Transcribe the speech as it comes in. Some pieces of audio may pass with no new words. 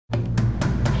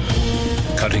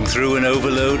cutting through an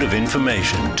overload of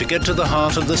information to get to the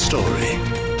heart of the story.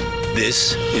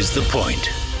 This is The Point.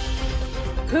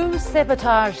 Who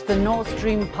sabotaged the Nord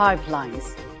Stream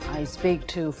pipelines? I speak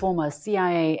to former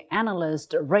CIA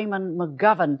analyst Ray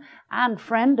McGovern and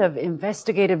friend of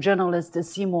investigative journalist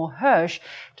Seymore Hersh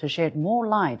to shed more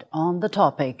light on the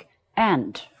topic.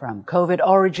 And from COVID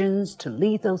origins to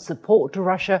lethal support to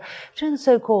Russia to the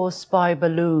so-called spy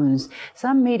balloons,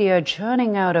 some media are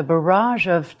churning out a barrage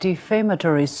of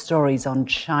defamatory stories on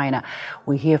China.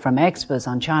 We hear from experts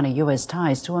on China-US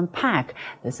ties to unpack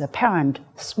this apparent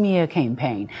smear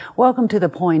campaign. Welcome to The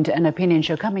Point, an opinion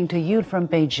show coming to you from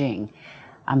Beijing.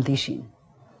 I'm Li Xin.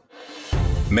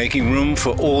 Making room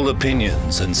for all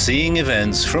opinions and seeing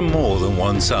events from more than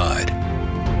one side.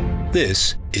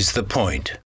 This is The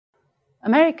Point.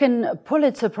 American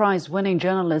Pulitzer Prize-winning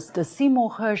journalist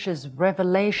Seymore Hersh's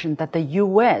revelation that the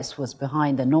U.S. was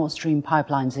behind the Nord Stream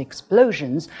pipeline's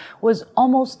explosions was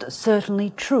almost certainly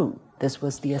true. This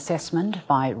was the assessment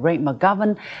by Ray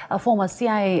McGovern, a former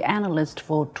CIA analyst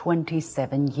for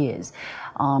 27 years.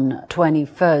 On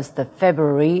 21st of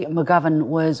February, McGovern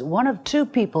was one of two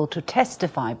people to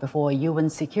testify before a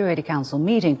UN Security Council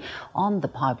meeting on the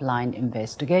pipeline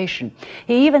investigation.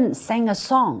 He even sang a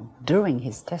song during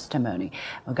his testimony.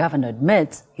 McGovern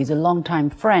admits he's a longtime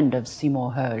friend of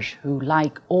Seymore Hersh, who,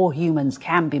 like all humans,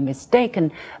 can be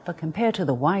mistaken, but compared to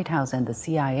the White House and the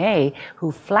CIA,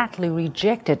 who flatly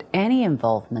rejected any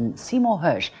involvement, Seymore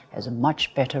Hersh has a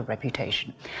much better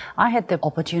reputation. I had the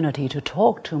opportunity to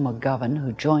talk to McGovern,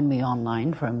 who joined me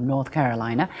online from North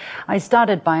Carolina. I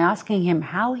started by asking him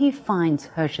how he finds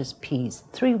Hersh's piece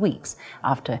 3 weeks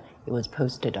after it was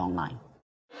posted online.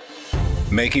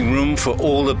 Making room for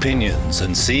all opinions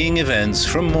and seeing events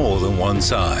from more than one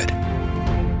side.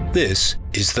 This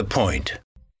is The Point.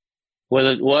 Well,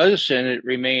 it was and it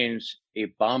remains a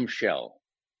bombshell.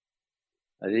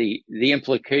 The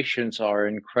implications are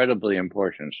incredibly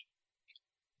important.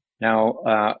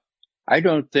 Now, I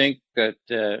don't think that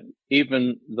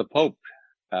even the Pope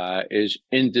is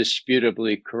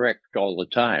indisputably correct all the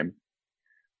time.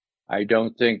 I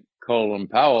don't think Colin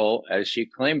Powell, as he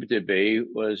claimed to be,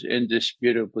 was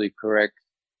indisputably correct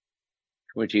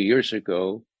 20 years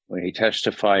ago when he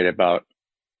testified about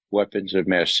weapons of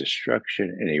mass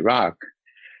destruction in Iraq.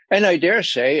 And I dare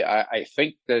say, I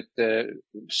think that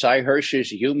Cy Hersh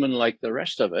is human like the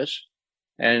rest of us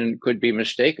and could be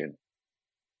mistaken.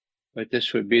 But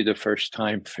this would be the first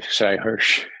time for Cy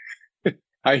Hersh.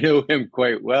 I know him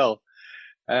quite well.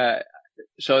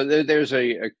 So there's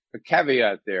a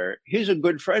caveat there. He's a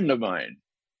good friend of mine.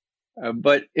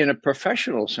 But in a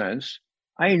professional sense,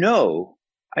 I know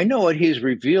what he's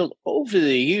revealed over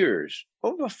the years,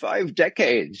 over 5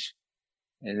 decades.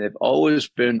 And they've always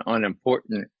been on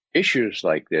important issues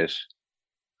like this.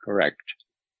 Correct.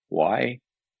 Why?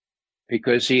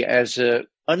 Because he has an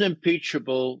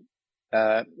unimpeachable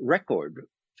record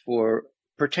for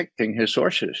protecting his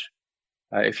sources.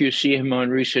 If you see him on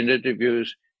recent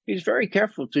interviews, he's very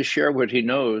careful to share what he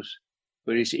knows,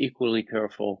 but he's equally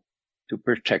careful to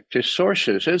protect his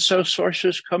sources. And so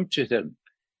sources come to him.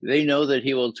 They know that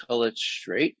he will tell it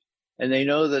straight, and they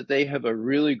know that they have a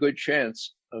really good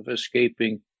chance of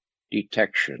escaping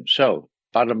detection. So,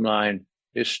 bottom line,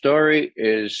 his story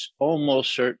is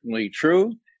almost certainly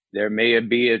true. There may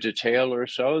be a detail or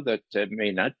so that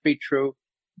may not be true,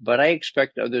 but I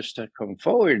expect others to come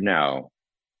forward now.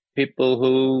 People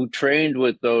who trained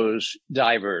with those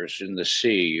divers in the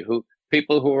sea,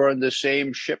 people who were on the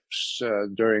same ships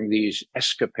during these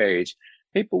escapades,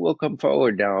 people will come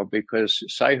forward now because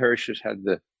Cy Hersh has had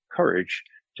the courage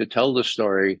to tell the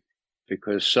story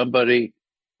because somebody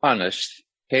honest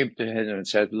came to him and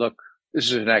said, look, this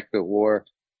is an act of war.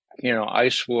 I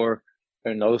swore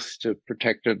an oath to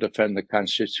protect and defend the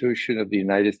Constitution of the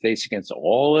United States against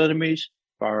all enemies,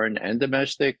 foreign and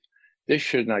domestic. This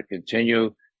should not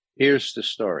continue. Here's the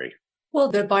story. Well,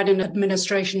 the Biden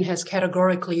administration has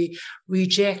categorically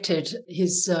rejected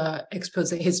his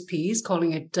expose, his piece,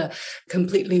 calling it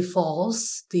completely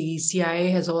false. The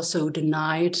CIA has also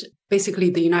denied, basically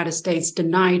the United States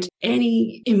denied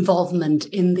any involvement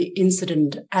in the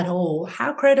incident at all.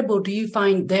 How credible do you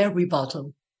find their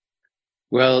rebuttal?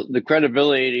 Well, the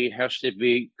credibility has to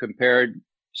be compared,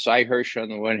 Cy Hersh on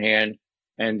the one hand,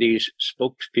 and these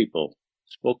spokespersons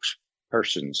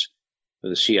for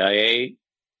the CIA,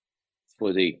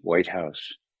 for the White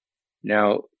House.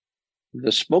 Now,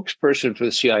 the spokesperson for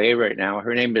the CIA right now,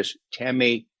 her name is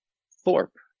Tammy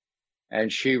Thorpe,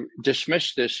 and she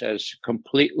dismissed this as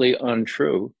completely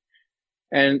untrue.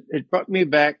 And it brought me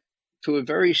back to a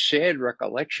very sad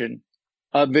recollection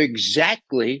of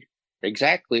exactly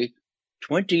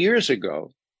 20 years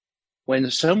ago,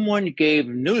 when someone gave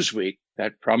Newsweek,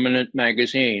 that prominent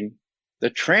magazine, the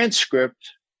transcript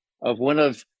of one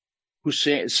of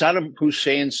Saddam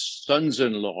Hussein's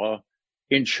sons-in-law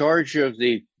in charge of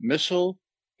the missile,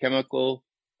 chemical,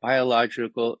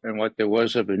 biological, and what there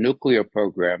was of a nuclear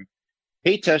program,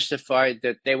 he testified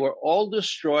that they were all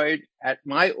destroyed at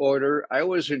my order. I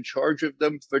was in charge of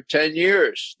them for 10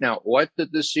 years. Now, what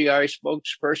did the CIA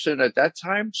spokesperson at that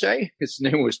time say? His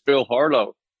name was Bill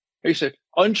Harlow. He said,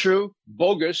 untrue,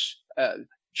 bogus,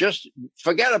 just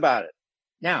forget about it.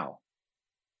 Now,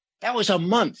 that was a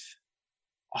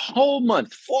whole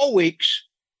month, 4 weeks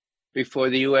before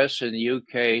the US and the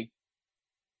UK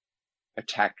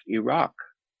attacked Iraq.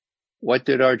 What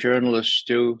did our journalists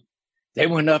do? They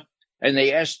went up and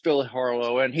they asked Bill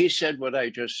Harlow, and he said what I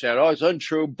just said. Oh, it's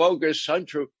untrue, bogus,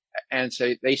 untrue. And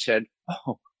they said,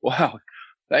 oh, wow,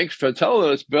 thanks for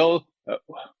telling us, Bill.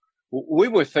 We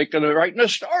were thinking of writing a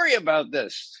story about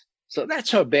this. So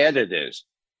that's how bad it is.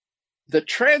 The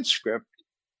transcript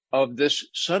of this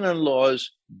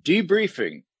son-in-law's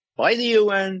debriefing by the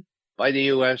UN, by the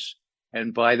US,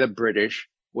 and by the British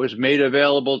was made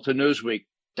available to Newsweek,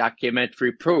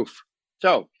 documentary proof.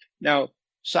 So now,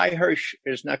 Sy Hersh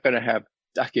is not going to have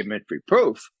documentary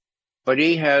proof, but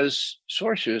he has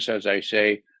sources, as I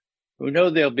say, who know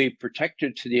they'll be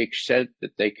protected to the extent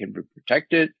that they can be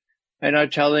protected, and are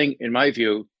telling, in my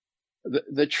view,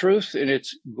 the truth in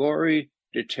its gory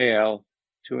detail,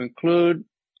 to include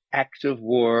acts of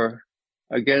war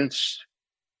against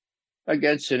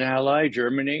an ally,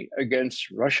 Germany, against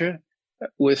Russia,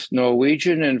 with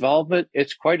Norwegian involvement.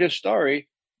 It's quite a story.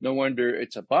 No wonder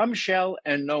it's a bombshell,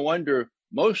 and no wonder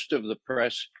most of the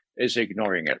press is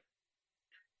ignoring it.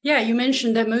 Yeah, you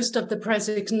mentioned that most of the press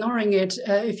is ignoring it.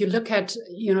 If you look at,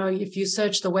 if you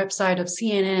search the website of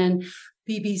CNN,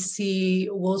 BBC,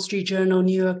 Wall Street Journal,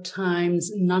 New York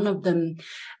Times, none of them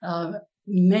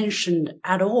mentioned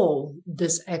at all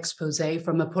this expose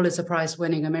from a Pulitzer Prize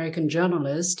winning American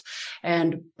journalist.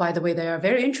 And by the way, they are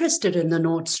very interested in the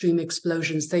Nord Stream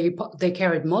explosions. They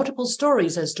carried multiple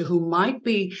stories as to who might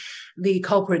be the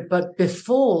culprit. But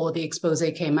before the expose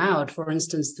came out, for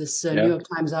instance, this New York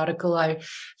Times article I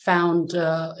found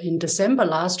in December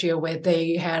last year, where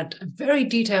they had a very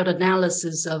detailed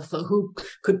analysis of who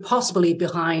could possibly be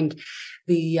behind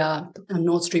the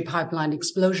Nord Stream pipeline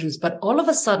explosions. But all of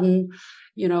a sudden,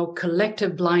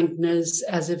 collective blindness,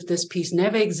 as if this piece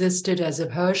never existed, as if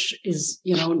Hersh is,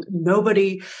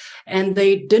 nobody. And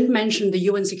they didn't mention the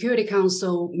UN Security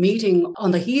Council meeting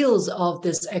on the heels of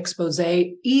this expose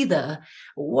either.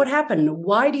 What happened?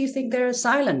 Why do you think they're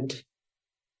silent?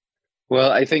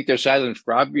 Well, I think they're silent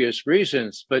for obvious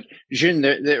reasons. But, Jin,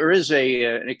 there is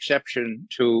an exception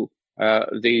to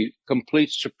the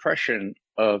complete suppression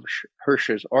of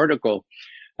Hersh's article.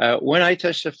 When I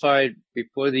testified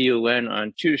before the UN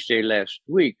on Tuesday last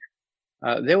week,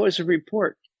 there was a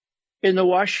report in the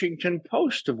Washington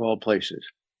Post, of all places.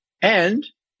 And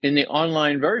in the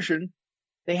online version,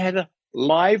 they had a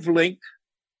live link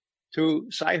to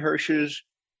Sy Hersh's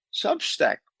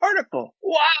Substack article.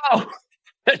 Wow!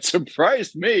 That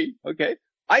surprised me. Okay.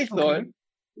 I thought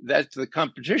that the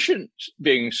competition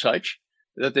being such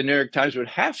that the New York Times would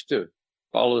have to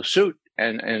follow suit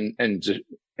and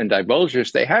divulge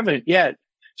this. They haven't yet.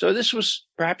 So this was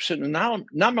perhaps an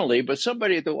anomaly, but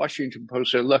somebody at the Washington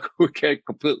Post said, look, we can't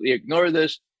completely ignore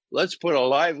this. Let's put a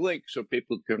live link so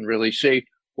people can really see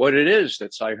what it is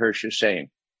that Sy Hersh is saying.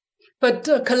 But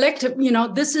collective,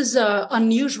 this is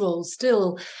unusual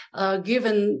still,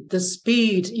 given the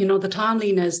speed, the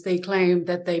timeliness. They claim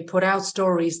that they put out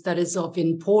stories that is of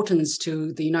importance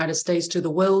to the United States, to the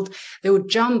world. They would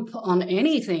jump on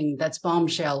anything that's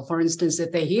bombshell. For instance,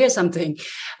 if they hear something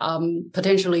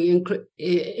potentially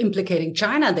implicating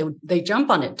China, they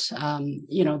jump on it.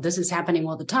 This is happening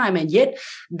all the time. And yet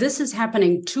this is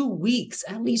happening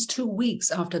at least 2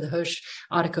 weeks after the Hersh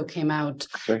article came out.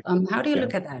 Okay. How do you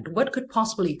look at that? What could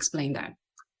possibly explain that?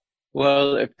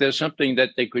 Well, if there's something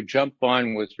that they could jump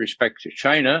on with respect to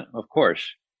China, of course.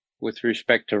 With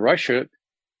respect to Russia,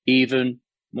 even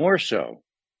more so.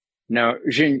 Now,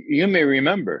 Jin, you may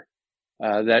remember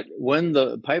that when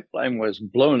the pipeline was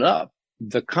blown up,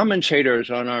 the commentators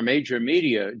on our major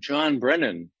media, John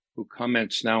Brennan, who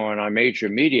comments now on our major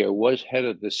media, was head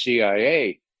of the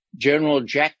CIA, General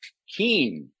Jack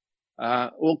Keane.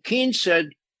 Keane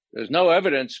said, there's no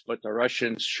evidence, but the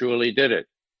Russians surely did it.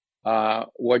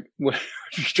 What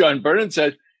John Brennan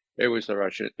said, it was the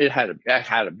Russians. It had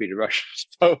to be the Russians.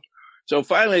 So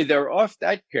finally, they're off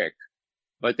that kick,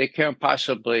 but they can't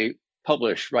possibly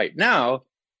publish right now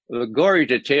the gory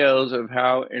details of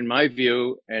how, in my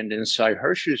view, and in Sy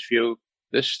Hersh's view,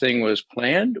 this thing was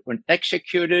planned, when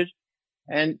executed,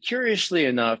 And curiously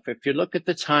enough, if you look at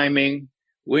the timing,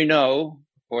 we know,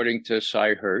 according to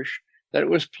Seymore Hersh, that it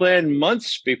was planned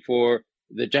months before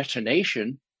the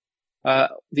detonation,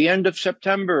 the end of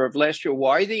September of last year.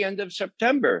 Why the end of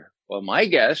September? Well, my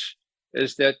guess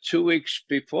is that 2 weeks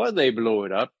before they blew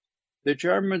it up, the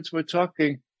Germans were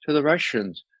talking to the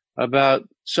Russians about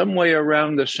some way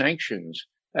around the sanctions.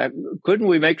 Couldn't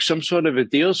we make some sort of a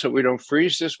deal so we don't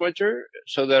freeze this winter,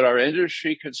 so that our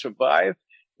industry can survive?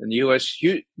 And the U.S.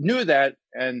 knew that,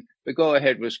 and the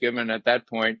go-ahead was given at that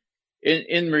point.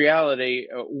 In reality,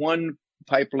 one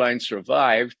pipeline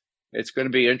survived. It's going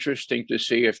to be interesting to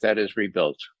see if that is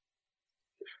rebuilt.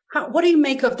 What do you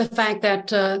make of the fact that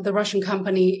the Russian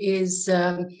company is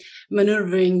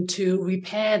maneuvering to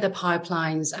repair the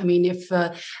pipelines? I mean, if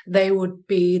they would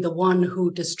be the one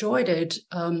who destroyed it,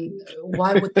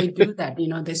 why would they do that? You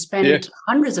know, they spent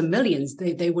hundreds of millions.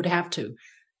 They would have to.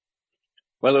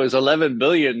 Well, it was $11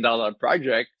 billion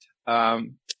project.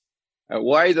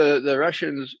 Why the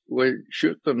Russians would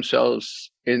shoot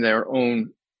themselves in their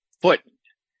own foot?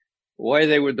 Why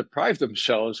they would deprive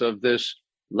themselves of this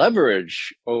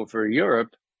leverage over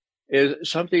Europe is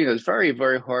something that's very,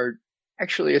 very hard.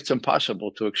 Actually, it's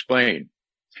impossible to explain.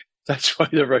 That's why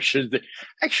the Russians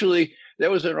actually,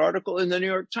 there was an article in the New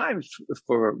York Times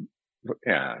for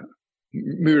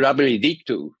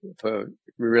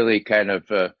really kind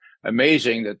of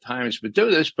amazing that Times would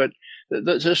do this, but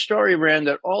the story ran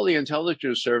that all the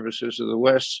intelligence services of the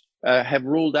West have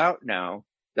ruled out now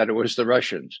that it was the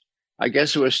Russians. I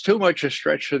guess it was too much a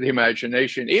stretch for the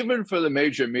imagination, even for the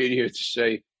major media, to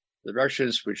say the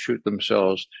Russians would shoot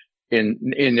themselves in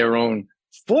their own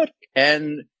foot.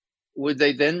 And would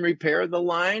they then repair the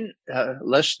line,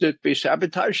 lest it be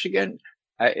sabotaged again?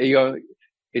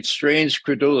 It strains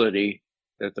credulity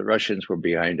that the Russians were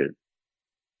behind it.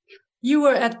 You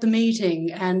were at the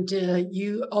meeting, and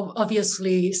you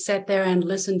obviously sat there and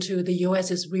listened to the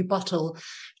US's rebuttal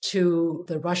to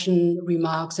the Russian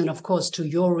remarks, and of course to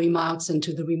your remarks and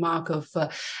to the remark of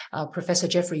Professor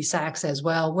Jeffrey Sachs as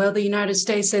well. Well, the United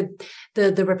States said,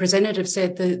 the representative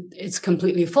said that it's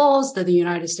completely false, that the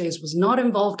United States was not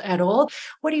involved at all.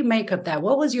 What do you make of that?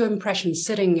 What was your impression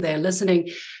sitting there listening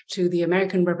to the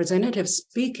American representative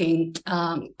speaking,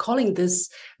 calling this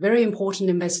very important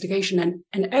investigation and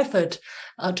an effort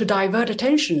to divert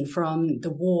attention from the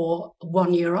war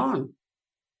 1 year on?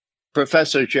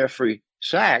 Professor Jeffrey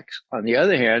Sachs, on the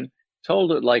other hand,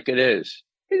 told it like it is.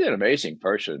 He's an amazing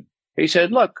person. He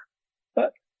said, look,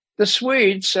 the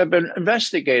Swedes have been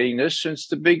investigating this since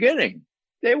the beginning.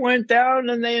 They went down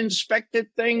and they inspected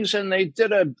things and they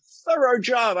did a thorough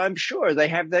job. I'm sure they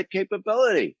have that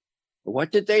capability.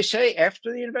 What did they say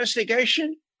after the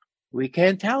investigation? We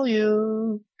can't tell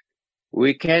you.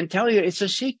 We can't tell you. It's a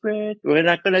secret. We're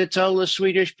not going to tell the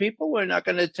Swedish people. We're not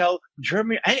going to tell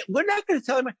Germany. We're not going to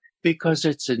tell them because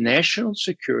it's a national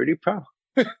security problem.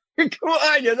 Come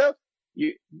on,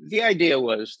 the idea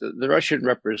was that the Russian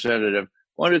representative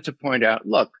wanted to point out,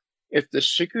 look, if the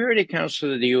Security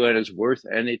Council of the UN is worth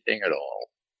anything at all,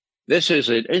 this is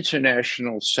an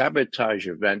international sabotage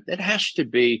event that has to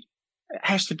be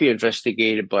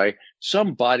investigated by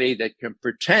some body that can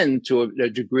pretend to a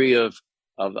degree of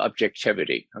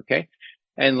objectivity. Okay.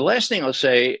 And the last thing I'll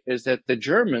say is that the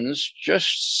Germans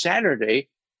just Saturday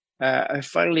have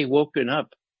finally woken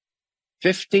up.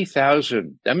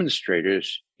 50,000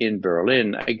 demonstrators in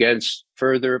Berlin against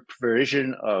further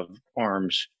provision of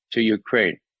arms to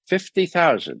Ukraine.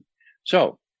 50,000.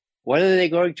 So what are they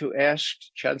going to ask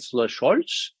Chancellor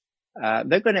Scholz?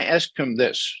 They're going to ask him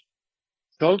this.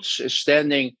 Scholz is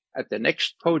standing at the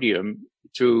next podium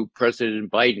to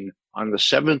President Biden on the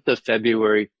 7th of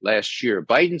February last year.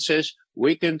 Biden says,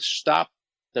 we can stop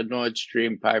the Nord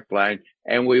Stream pipeline,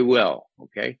 and we will,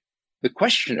 okay? The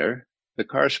questioner, the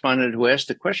correspondent who asked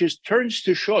the questions, turns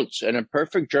to Scholz, and in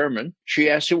perfect German, she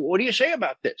asks him, what do you say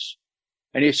about this?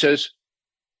 And he says,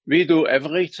 we do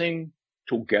everything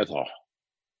together.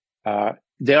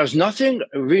 There's nothing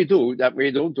we do that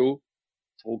we don't do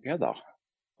together.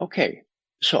 Okay,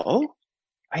 so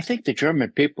I think the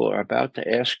German people are about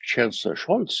to ask Chancellor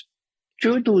Scholz,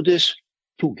 do you do this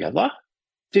together?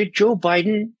 Did Joe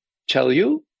Biden tell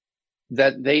you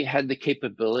that they had the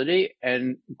capability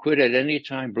and could at any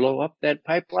time blow up that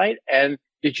pipeline? And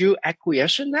did you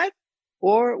acquiesce in that?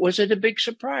 Or was it a big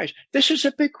surprise? This is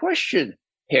a big question.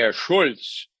 Herr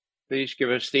Scholz, please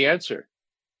give us the answer.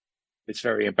 It's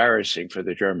very embarrassing for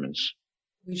the Germans.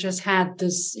 We just had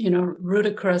this,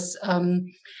 ludicrous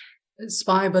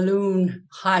spy balloon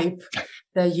hype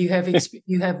that you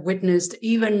have witnessed.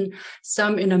 Even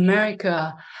some in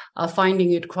America are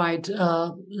finding it quite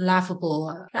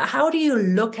laughable. How do you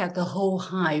look at the whole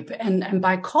hype? And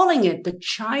by calling it the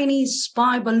Chinese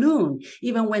spy balloon,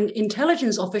 even when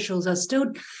intelligence officials are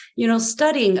still,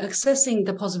 studying, assessing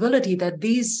the possibility that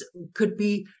these could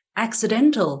be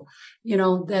accidental,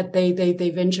 that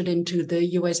they ventured into the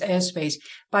U.S. airspace.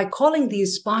 By calling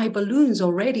these spy balloons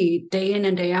already day in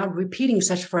and day out, repeating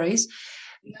such phrase,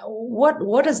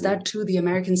 what is that to the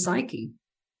American psyche?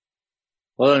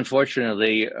 Well,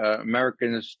 unfortunately,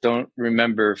 Americans don't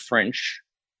remember French,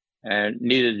 and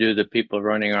neither do the people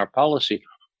running our policy.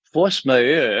 Force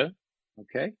majeure,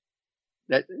 okay?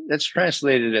 That's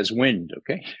translated as wind,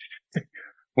 okay?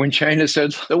 When China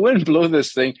said, the wind blew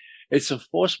this thing, it's a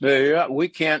force majeure. We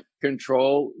can't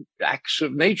control acts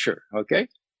of nature, okay?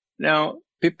 Now,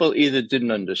 people either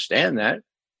didn't understand that,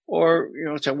 or,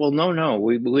 say, well, no,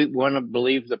 we want to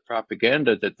believe the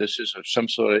propaganda that this is some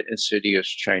sort of insidious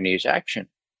Chinese action.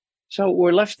 So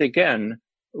we're left again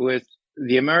with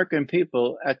the American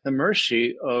people at the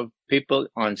mercy of people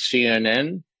on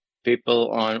CNN,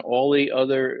 people on all the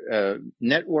other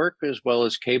network, as well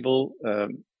as cable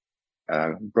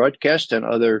broadcast and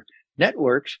other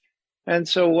networks. And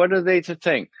so what are they to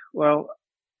think? Well,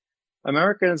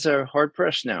 Americans are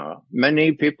hard-pressed now.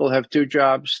 Many people have 2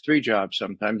 jobs, 3 jobs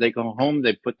sometimes. They go home,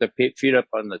 they put their feet up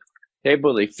on the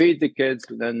table, they feed the kids,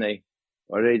 and then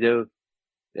what do?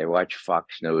 They watch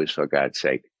Fox News, for God's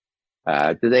sake.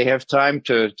 Do they have time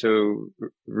to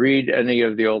read any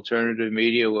of the alternative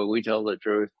media where we tell the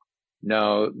truth?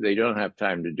 No, they don't have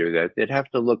time to do that. They'd have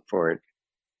to look for it.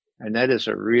 And that is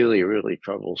a really, really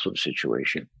troublesome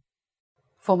situation.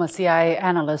 Former CIA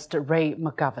analyst Ray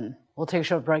McGovern. We'll take a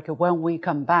short break. When we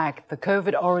come back, the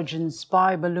COVID origins,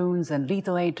 spy balloons and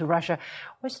lethal aid to Russia.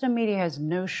 Western media has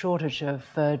no shortage of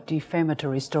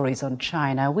defamatory stories on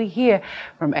China. We hear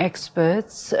from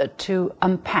experts to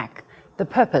unpack the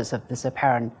purpose of this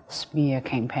apparent smear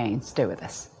campaign. Stay with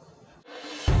us.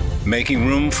 Making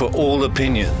room for all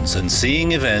opinions and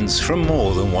seeing events from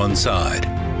more than one side.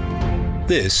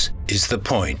 This is The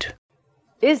Point.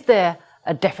 Is there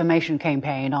a defamation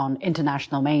campaign on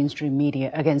international mainstream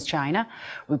media against China?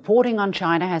 Reporting on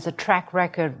China has a track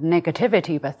record of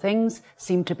negativity, but things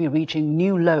seem to be reaching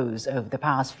new lows over the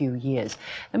past few years.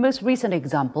 The most recent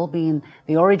example being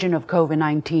the origin of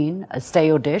COVID-19, a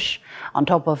stale dish, on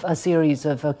top of a series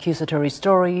of accusatory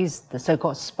stories, the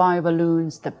so-called spy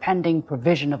balloons, the pending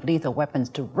provision of lethal weapons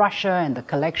to Russia, and the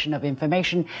collection of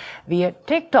information via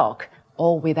TikTok,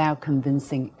 all without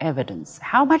convincing evidence.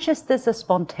 How much is this a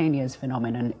spontaneous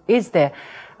phenomenon? Is there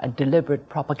a deliberate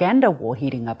propaganda war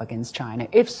heating up against China?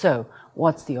 If so,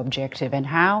 what's the objective, and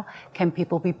how can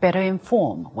people be better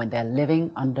informed when they're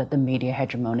living under the media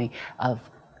hegemony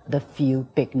of the few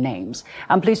big names?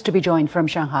 I'm pleased to be joined from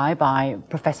Shanghai by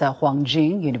Professor Huang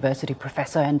Jing, University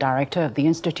Professor and Director of the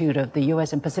Institute of the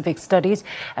U.S. and Pacific Studies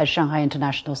at Shanghai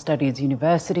International Studies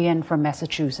University, and from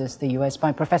Massachusetts, the U.S.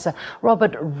 by Professor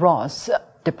Robert Ross,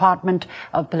 Department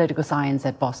of Political Science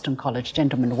at Boston College.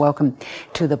 Gentlemen, welcome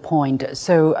to The Point.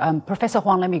 So, Professor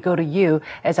Huang, let me go to you.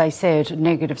 As I said,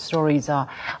 negative stories are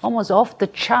almost off the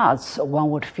charts, one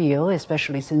would feel,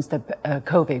 especially since the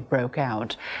COVID broke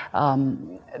out.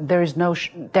 There is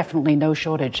definitely no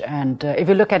shortage. And if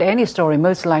you look at any story,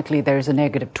 most likely there is a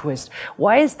negative twist.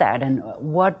 Why is that? And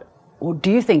what do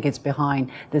you think is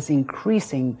behind this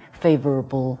increasing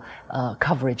favorable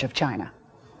coverage of China?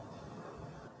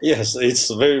 Yes,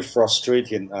 it's very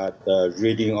frustrating at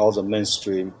reading all the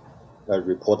mainstream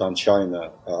report on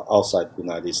China outside the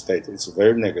United States. It's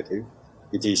very negative.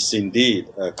 It is indeed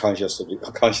consciously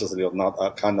or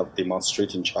not kind of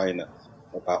demonstrating China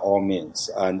by all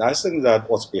means. And I think that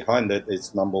what's behind it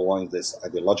is, number one, this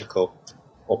ideological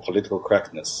or political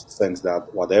correctness, things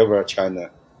that whatever China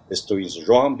is doing is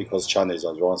wrong because China is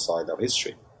on the wrong side of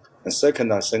history. And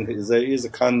second, I think there is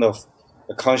a kind of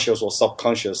a conscious or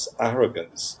subconscious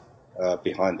arrogance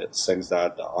behind it, saying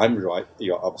that I'm right,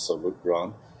 you're absolutely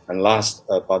wrong. And last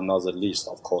but not the least,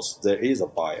 of course, there is a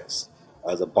bias.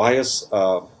 The bias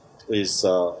is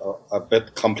a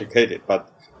bit complicated, but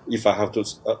if I have to,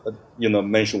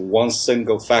 mention one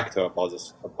single factor about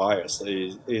this bias,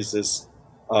 is this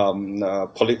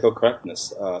political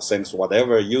correctness. Saying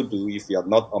whatever you do, if you're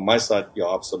not on my side,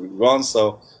 you're absolutely wrong.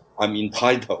 So I'm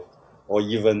entitled, or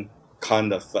even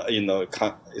kind of,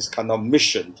 it's kind of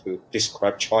mission to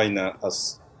describe China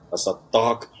as a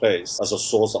dark place, as a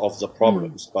source of the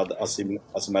problems. But as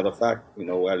a matter of fact,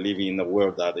 we're living in a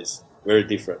world that is very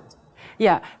different.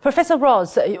 Yeah. Professor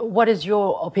Ross, what is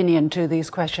your opinion to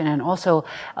this question? And also,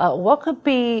 what could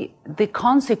be the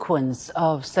consequence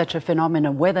of such a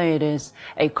phenomenon, whether it is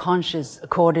a conscious,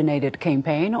 coordinated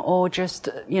campaign or just,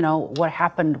 what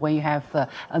happened when you have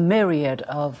a myriad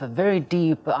of very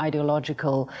deep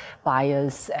ideological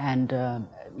bias and,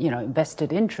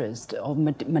 vested interest or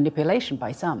manipulation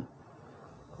by some?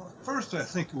 First, I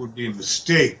think it would be a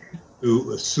mistake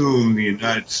to assume the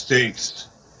United States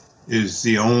is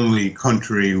the only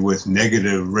country with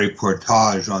negative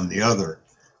reportage on the other.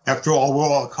 After all, we're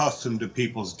all accustomed to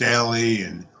People's Daily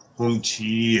and Hong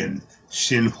Qi and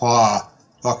Xinhua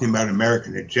talking about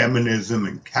American hegemonism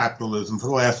and capitalism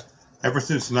ever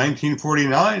since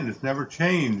 1949. It's never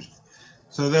changed.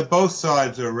 So that both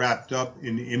sides are wrapped up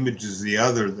in images of the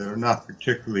other that are not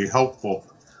particularly helpful.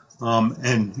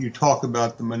 And you talk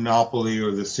about the monopoly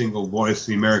or the single voice of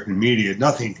the American media.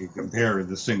 Nothing can compare to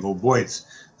the single voice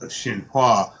of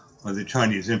Xinhua or the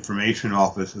Chinese Information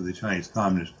Office of the Chinese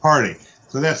Communist Party.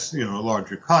 So that's, a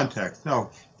larger context.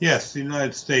 Now, yes, the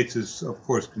United States is, of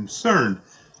course, concerned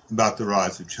about the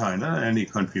rise of China. Any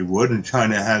country would, and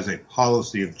China has a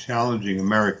policy of challenging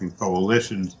American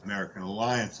coalitions, American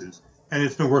alliances, and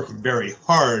it's been working very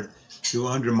hard to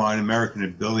undermine American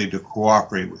ability to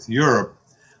cooperate with Europe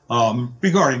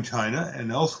regarding China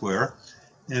and elsewhere.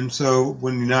 And so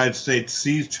when the United States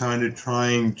sees China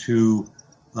trying to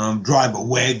drive a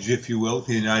wedge, if you will, to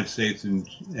the United States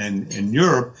and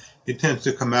Europe, it tends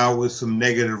to come out with some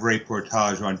negative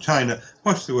reportage on China,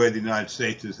 much the way the United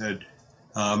States has had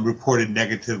reported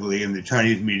negatively in the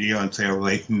Chinese media on, say,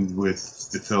 relations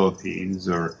with the Philippines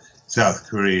or South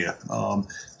Korea.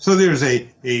 So there's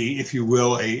if you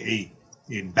will, a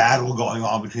battle going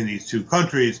on between these two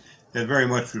countries that very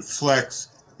much reflects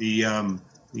the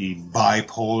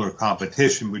bipolar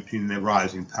competition between the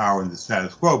rising power and the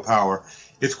status quo power.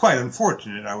 It's quite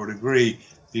unfortunate, I would agree,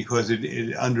 because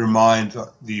it undermines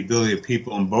the ability of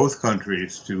people in both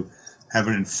countries to have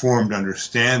an informed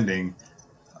understanding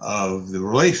of the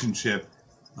relationship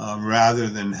rather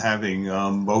than having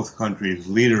both countries'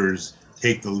 leaders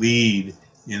take the lead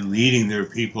in leading their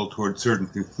people towards certain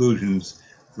conclusions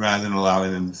rather than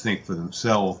allowing them to think for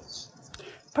themselves.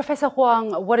 Professor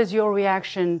Huang, what is your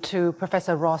reaction to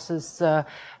Professor Ross's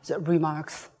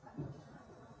remarks?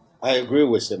 I agree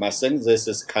with him. I think this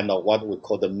is kind of what we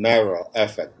call the mirror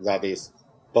effect. That is,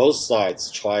 both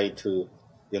sides try to,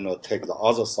 take the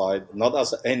other side, not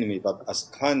as an enemy, but as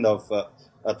kind of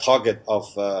a target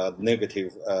of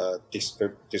negative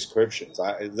descriptions.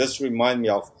 This reminds me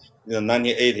of the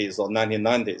 1980s or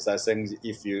 1990s. I think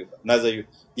if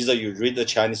either you read the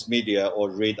Chinese media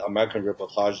or read American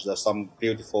reportage, there's some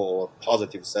beautiful or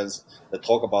positive sense that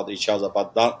talk about each other,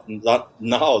 but that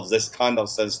now this kind of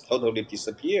sense totally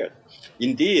disappeared.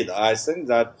 Indeed, I think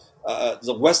that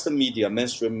the Western media,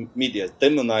 mainstream media,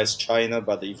 demonize China,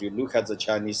 but if you look at the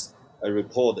Chinese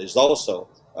report, it's also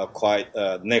quite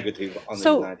negative on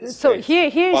the United States. So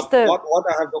here's what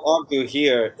I have to argue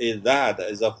here is that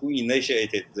who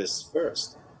initiated this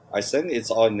first. I think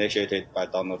it's all initiated by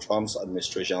Donald Trump's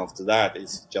administration. After that,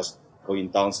 it's just going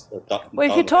down. Well,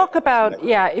 if you talk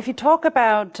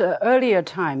about earlier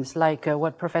times, like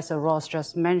what Professor Ross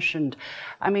just mentioned,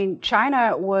 I mean,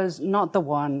 China was not the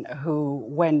one who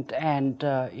went and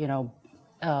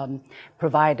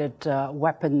provided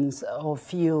weapons or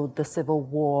fueled the civil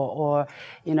war,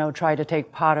 or tried to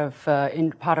take part of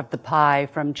the pie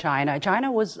from China.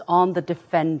 China was on the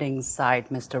defending side,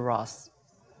 Mr. Ross.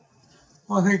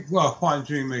 Well, I think Huang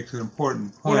Jing makes an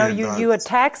important point. You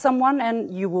attack someone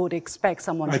and you would expect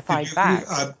someone to fight back.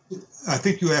 I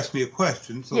think you asked me a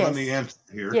question, so let me answer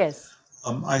here. Yes.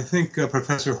 I think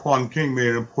Professor Huang Jing made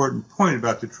an important point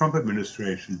about the Trump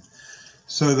administration.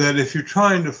 So that if you're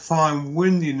trying to find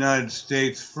when the United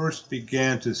States first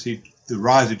began to see the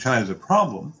rise of China as a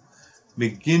problem,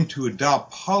 begin to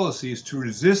adopt policies to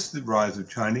resist the rise of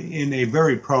China in a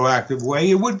very proactive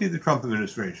way, it would be the Trump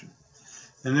administration.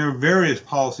 And there are various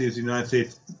policies the United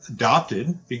States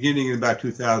adopted, beginning in about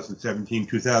 2017,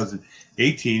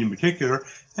 2018 in particular,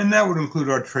 and that would include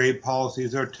our trade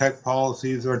policies, our tech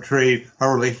policies, our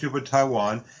relationship with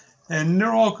Taiwan, and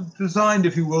they're all designed,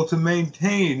 if you will, to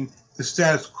maintain the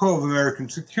status quo of American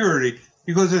security,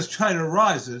 because as China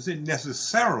rises, it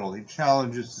necessarily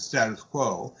challenges the status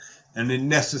quo, and it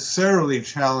necessarily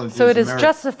challenges. So it is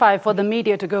justified for the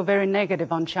media to go very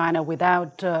negative on China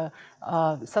without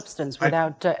substance,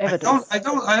 without evidence. I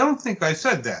don't think I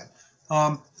said that.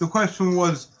 The question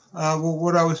was,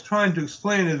 what I was trying to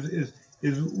explain is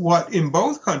what in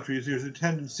both countries there's a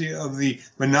tendency of the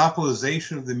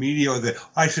monopolization of the media, or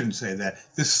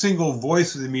the single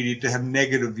voice of the media to have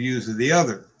negative views of the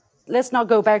other. Let's not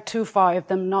go back too far. If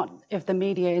the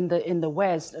media in the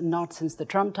West, not since the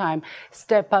Trump time,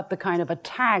 step up the kind of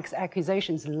attacks,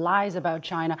 accusations, lies about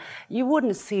China, you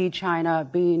wouldn't see China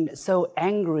being so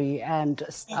angry and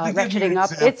ratcheting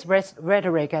up its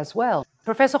rhetoric as well.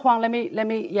 Professor Huang, let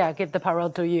me give the parole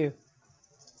to you.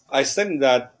 I think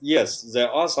that yes, there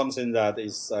are something that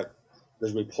is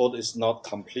the report is not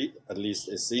complete. At least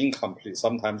it's incomplete.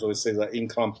 Sometimes we say the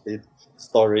incomplete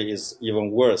story is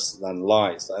even worse than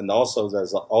lies, and also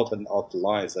there's out and out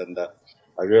lies. And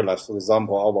I realized, for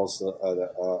example, I was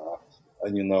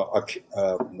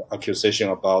accusation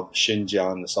about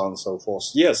Xinjiang and so on and so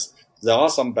forth. Yes, there are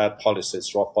some bad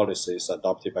policies, wrong policies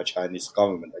adopted by Chinese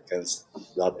government against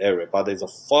that area, but it's a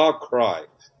far cry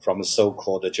from the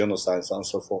so-called genocide and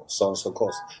so forth, so on and so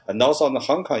forth. And also on the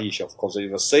Hong Kong issue, of course,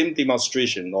 if the same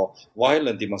demonstration or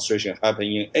violent demonstration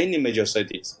happening in any major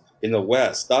cities in the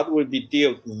West, that will be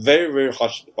dealt very, very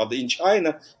harshly. But in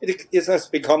China, it has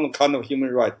become a kind of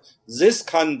human right. This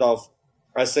kind of,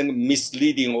 I think,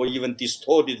 misleading or even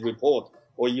distorted report,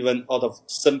 or even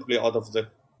simply out of the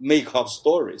make-up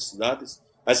stories,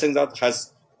 I think that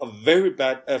has a very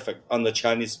bad effect on the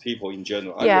Chinese people in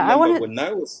general. I remember when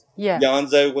I was young,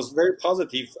 there was very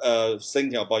positive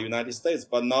thinking about United States,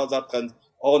 but now that turned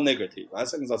all negative. I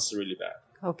think that's really bad.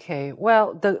 Okay,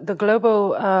 well, the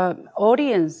global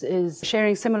audience is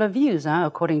sharing similar views,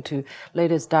 according to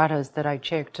latest data that I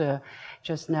checked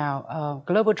just now.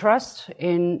 Global trust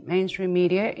in mainstream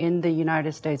media in the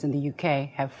United States and the UK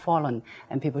have fallen,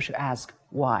 and people should ask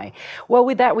why. Well,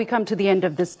 with that, we come to the end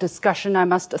of this discussion. I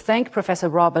must thank Professor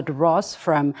Robert Ross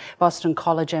from Boston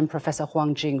College and Professor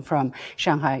Huang Jing from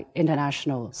Shanghai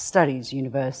International Studies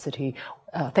University.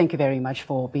 Thank you very much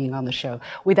for being on the show.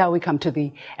 With that, we come to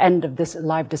the end of this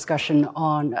live discussion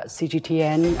on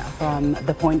CGTN from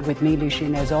The Point with me, Liu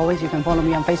Xin. As always, you can follow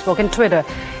me on Facebook and Twitter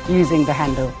using the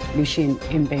handle Liu Xin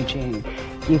in Beijing.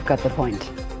 You've got the point.